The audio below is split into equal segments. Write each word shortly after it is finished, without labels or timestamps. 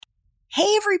Hey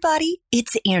everybody,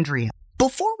 it's Andrea.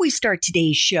 Before we start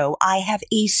today's show, I have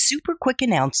a super quick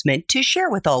announcement to share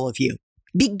with all of you.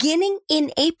 Beginning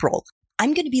in April,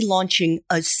 I'm going to be launching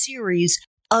a series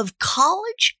of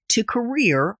college to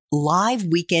career live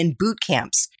weekend boot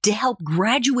camps to help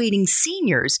graduating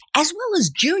seniors as well as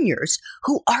juniors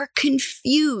who are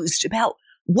confused about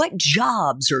what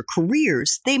jobs or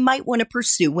careers they might want to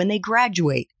pursue when they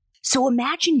graduate. So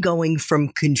imagine going from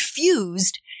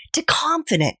confused to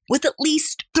confident with at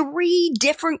least 3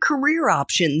 different career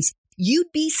options you'd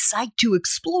be psyched to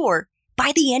explore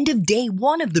by the end of day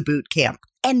 1 of the boot camp.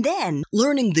 And then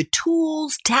learning the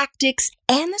tools, tactics,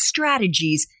 and the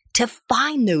strategies to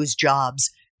find those jobs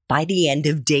by the end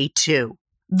of day 2.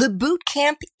 The boot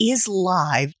camp is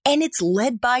live and it's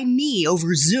led by me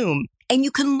over Zoom. And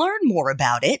you can learn more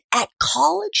about it at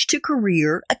College to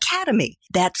Career Academy.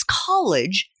 That's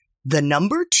college, the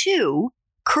number 2,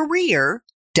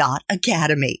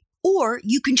 career.academy. Or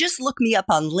you can just look me up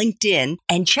on LinkedIn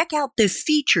and check out the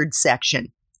featured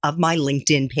section of my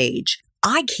LinkedIn page.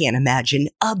 I can't imagine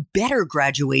a better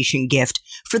graduation gift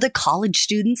for the college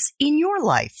students in your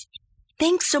life.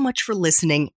 Thanks so much for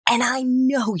listening, and I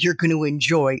know you're going to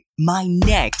enjoy my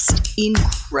next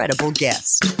incredible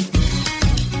guest.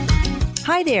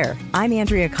 Hi there, I'm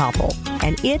Andrea Koppel,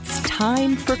 and it's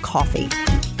time for coffee,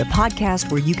 the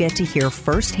podcast where you get to hear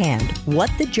firsthand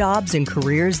what the jobs and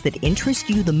careers that interest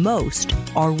you the most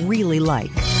are really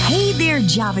like. Hey there,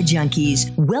 Java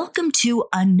Junkies. Welcome to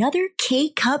another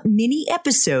K-Cup mini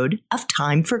episode of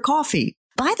Time for Coffee.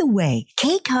 By the way,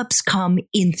 K-Cups come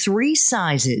in 3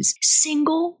 sizes,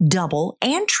 single, double,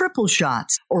 and triple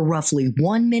shots, or roughly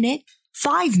 1 minute,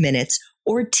 5 minutes,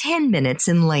 or 10 minutes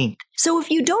in length. So if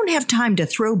you don't have time to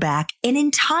throw back an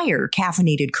entire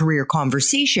caffeinated career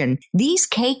conversation, these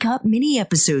K-Cup mini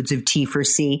episodes of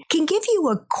T4C can give you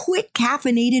a quick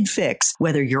caffeinated fix,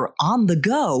 whether you're on the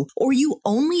go or you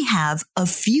only have a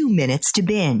few minutes to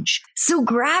binge. So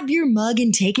grab your mug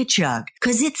and take a chug,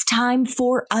 because it's time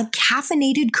for a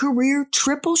caffeinated career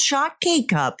triple shot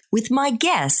K-Cup with my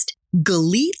guest,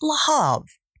 Galit Lahav.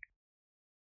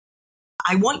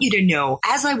 I want you to know,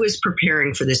 as I was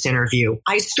preparing for this interview,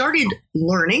 I started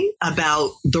learning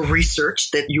about the research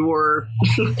that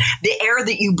the air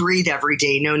that you breathe every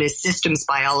day, known as systems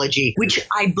biology, which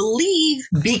I believe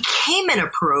became an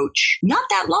approach not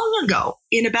that long ago,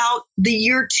 in about the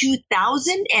year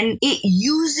 2000, and it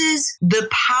uses the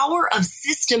power of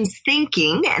systems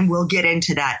thinking, and we'll get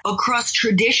into that, across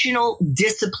traditional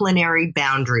disciplinary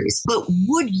boundaries. But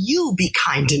would you be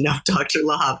kind enough, Dr.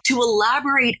 Lahav, to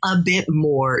elaborate a bit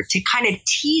more to kind of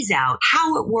tease out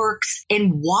how it works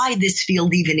and why this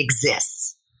field even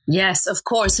exists? Yes, of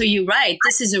course. So you're right.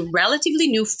 This is a relatively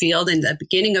new field in the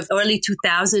beginning of early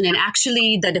 2000. And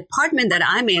actually, the department that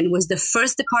I'm in was the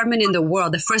first department in the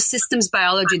world, the first systems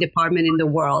biology department in the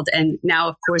world. And now,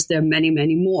 of course, there are many,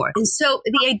 many more. And so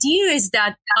the idea is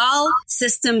that all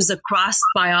systems across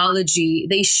biology,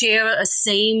 they share a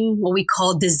same, what we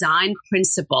call design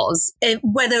principles,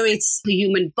 whether it's the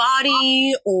human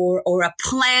body or a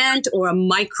plant or a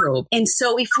microbe. And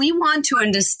so if we want to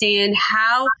understand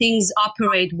how things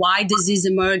operate, why disease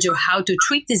emerge or how to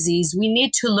treat disease, we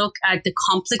need to look at the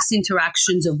complex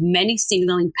interactions of many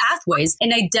signaling pathways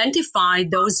and identify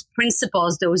those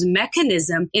principles, those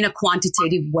mechanisms in a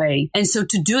quantitative way. And so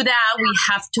to do that, we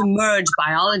have to merge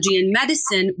biology and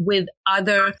medicine with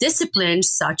other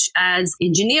disciplines such as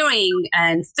engineering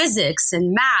and physics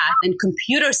and math and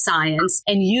computer science,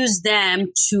 and use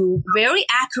them to very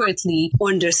accurately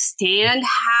understand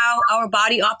how our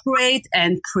body operates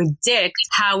and predict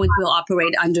how it will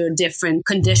operate under different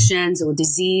conditions or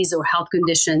disease or health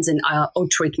conditions and or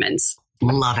treatments.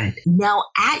 Love it. Now,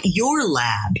 at your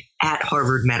lab at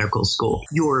Harvard Medical School,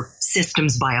 your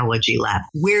systems biology lab,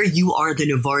 where you are the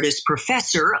Novartis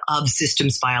professor of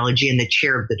systems biology and the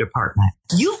chair of the department,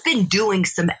 you've been doing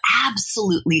some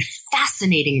absolutely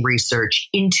fascinating research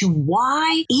into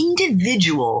why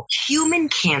individual human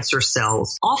cancer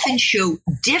cells often show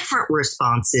different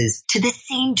responses to the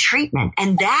same treatment.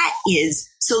 And that is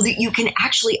so that you can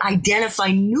actually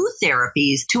identify new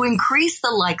therapies to increase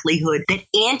the likelihood that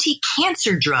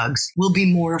anti-cancer drugs will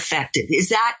be more effective. Is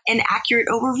that an accurate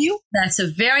overview? That's a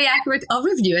very accurate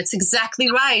overview. It's exactly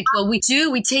right. What we do,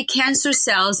 we take cancer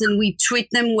cells and we treat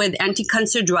them with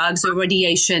anti-cancer drugs or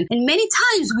radiation. And many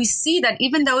times we see that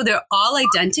even though they're all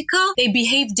identical, they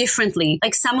behave differently.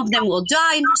 Like some of them will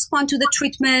die in response to the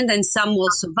treatment, and some will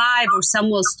survive, or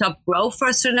some will stop grow for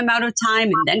a certain amount of time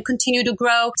and then continue to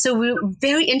grow. So we're very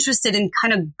very interested in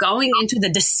kind of going into the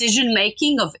decision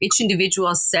making of each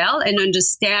individual cell and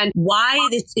understand why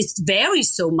it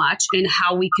varies so much and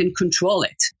how we can control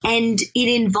it. And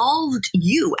it involved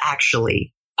you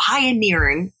actually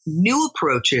pioneering new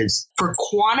approaches for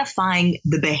quantifying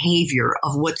the behavior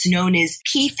of what's known as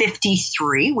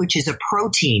P53, which is a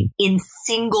protein in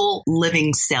single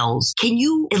living cells. Can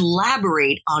you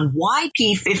elaborate on why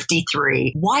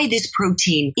P53, why this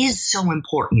protein is so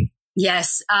important?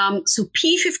 Yes. So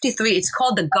P53, it's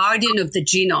called the guardian of the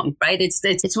genome, right?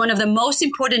 It's one of the most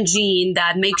important genes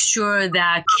that makes sure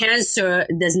that cancer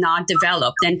does not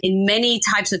develop. And in many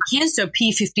types of cancer,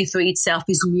 P53 itself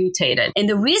is mutated. And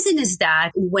the reason is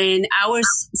that when our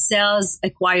cells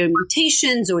acquire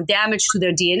mutations or damage to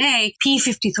their DNA,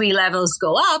 P53 levels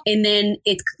go up, and then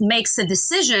it makes a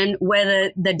decision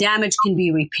whether the damage can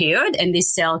be repaired and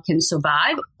this cell can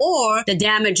survive, or the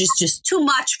damage is just too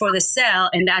much for the cell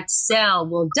and that cell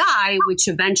will die, which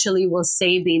eventually will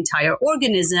save the entire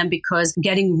organism because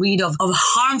getting rid of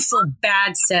harmful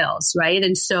bad cells, right?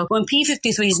 And so when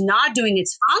P53 is not doing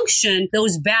its function,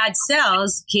 those bad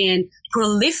cells can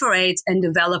proliferate and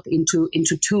develop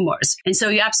into tumors. And so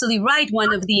you're absolutely right.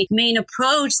 One of the main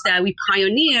approach that we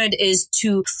pioneered is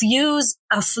to fuse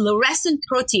a fluorescent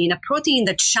protein, a protein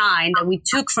that shines that we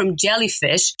took from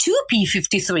jellyfish to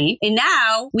P53. And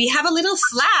now we have a little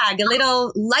flag, a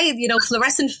little light,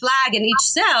 fluorescent flag in each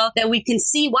cell that we can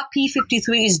see what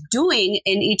P53 is doing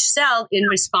in each cell in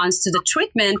response to the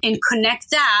treatment and connect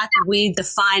that with the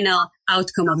final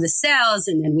outcome of the cells,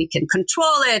 and then we can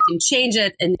control it and change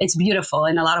it, and it's beautiful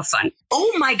and a lot of fun.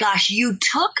 Oh my gosh, you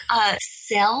took a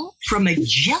cell from a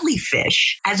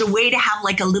jellyfish as a way to have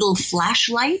like a little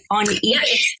flashlight on each?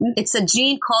 Yeah, it's a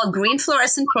gene called green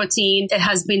fluorescent protein. It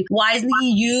has been widely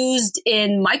used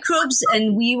in microbes,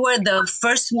 and we were the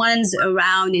first ones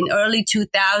around in early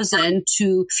 2000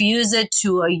 to fuse it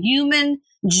to a human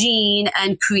gene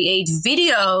and create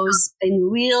videos in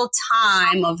real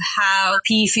time of how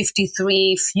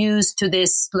P53 fused to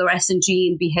this fluorescent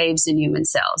gene behaves in human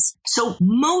cells. So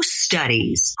most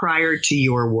studies prior to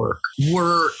your work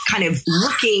were kind of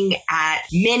looking at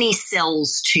many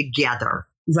cells together.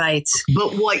 Right.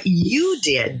 But what you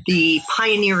did, the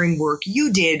pioneering work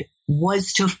you did,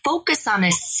 was to focus on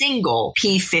a single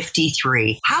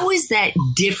P53. How is that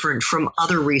different from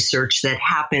other research that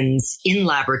happens in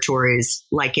laboratories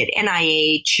like at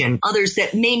NIH and others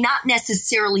that may not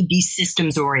necessarily be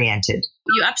systems oriented?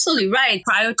 You're absolutely right.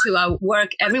 Prior to our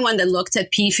work, everyone that looked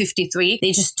at P53,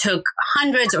 they just took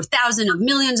hundreds or thousands of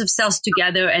millions of cells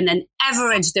together and then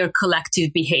averaged their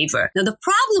collective behavior. Now, the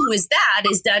problem with that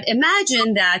is that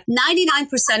imagine that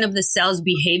 99% of the cells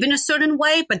behave in a certain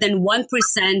way, but then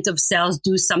 1% of cells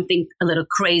do something a little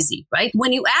crazy, right?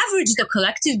 When you average the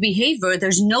collective behavior,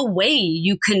 there's no way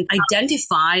you can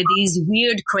identify these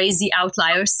weird, crazy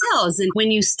outlier cells. And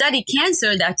when you study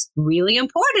cancer, that's really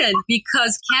important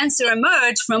because cancer emerges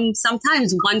from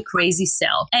sometimes one crazy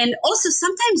cell. And also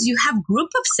sometimes you have group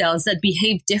of cells that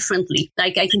behave differently.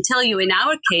 Like I can tell you in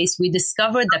our case, we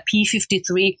discovered that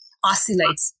P53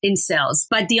 oscillates in cells,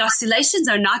 but the oscillations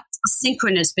are not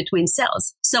synchronous between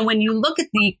cells. So when you look at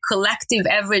the collective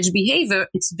average behavior,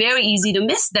 it's very easy to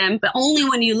miss them, but only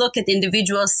when you look at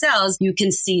individual cells, you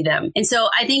can see them. And so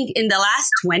I think in the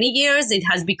last 20 years, it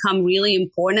has become really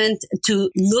important to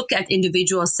look at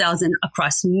individual cells and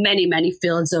across many, many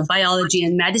fields of biology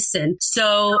and medicine.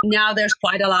 So now there's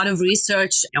quite a lot of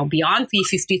research beyond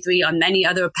P53 on many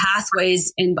other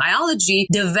pathways in biology,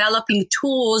 developing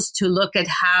tools to look at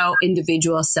how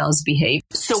individual cells behave.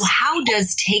 So how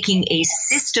does taking a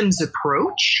systems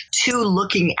approach to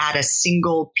looking at a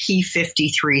single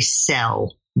P53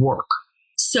 cell work?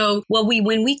 So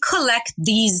when we collect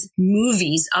these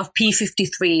movies of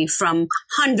P53 from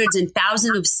hundreds and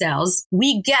thousands of cells,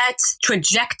 we get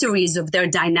trajectories of their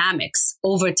dynamics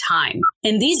over time.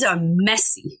 And these are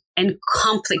messy and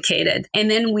complicated.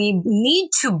 And then we need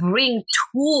to bring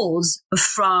tools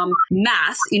from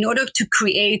math in order to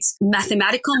create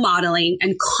mathematical modeling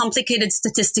and complicated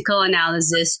statistical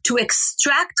analysis to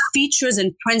extract features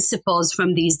and principles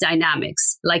from these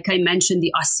dynamics. Like I mentioned,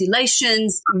 the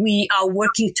oscillations, we are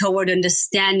working toward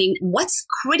understanding what's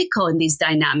critical in these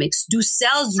dynamics. Do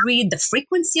cells read the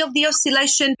frequency of the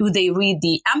oscillation? Do they read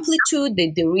the amplitude?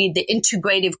 Do they read the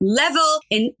integrative level?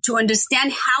 And to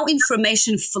understand how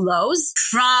information flows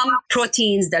from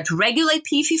proteins that regulate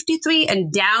P53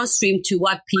 and downstream to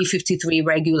what P53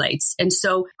 regulates. And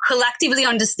so collectively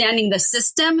understanding the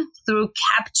system through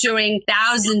capturing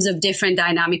thousands of different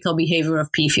dynamical behavior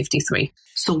of P53.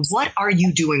 So what are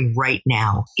you doing right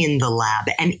now in the lab?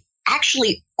 And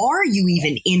actually, are you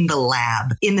even in the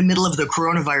lab in the middle of the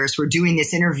coronavirus? We're doing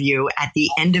this interview at the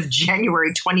end of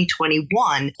January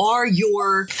 2021. Are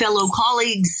your fellow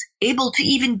colleagues able to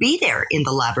even be there in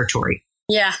the laboratory?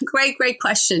 Yeah, great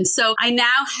question. So I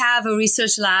now have a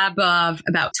research lab of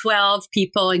about 12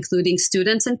 people, including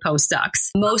students and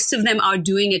postdocs. Most of them are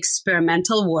doing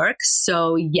experimental work.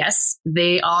 So yes,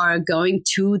 they are going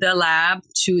to the lab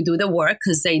to do the work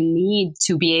because they need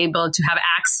to be able to have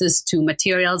access to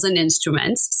materials and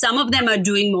instruments. Some of them are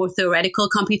doing more theoretical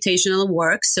computational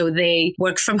work. So they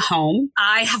work from home.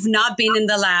 I have not been in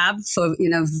the lab for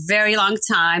a very long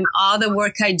time. All the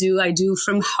work I do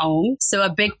from home. So a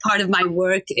big part of my work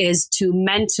is to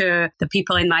mentor the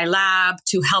people in my lab,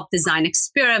 to help design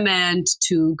experiment,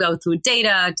 to go through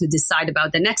data, to decide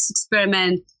about the next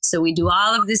experiment. So we do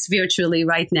all of this virtually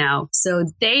right now. So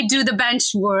they do the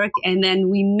bench work, and then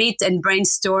we meet and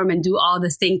brainstorm and do all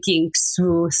the thinking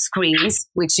through screens,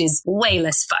 which is way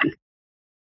less fun.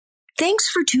 Thanks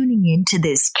for tuning in to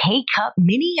this K-Cup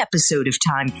mini episode of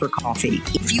Time for Coffee.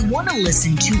 If you want to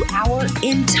listen to our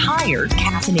entire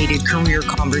caffeinated career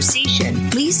conversation,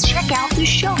 please check out the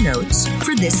show notes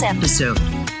for this episode.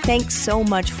 Thanks so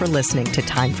much for listening to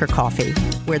Time for Coffee,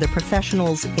 where the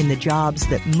professionals in the jobs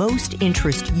that most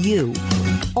interest you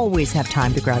always have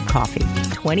time to grab coffee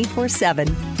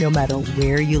 24/7, no matter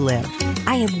where you live.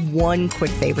 I have one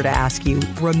quick favor to ask you.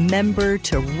 Remember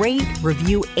to rate,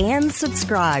 review, and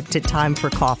subscribe to Time for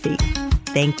Coffee.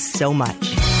 Thanks so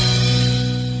much.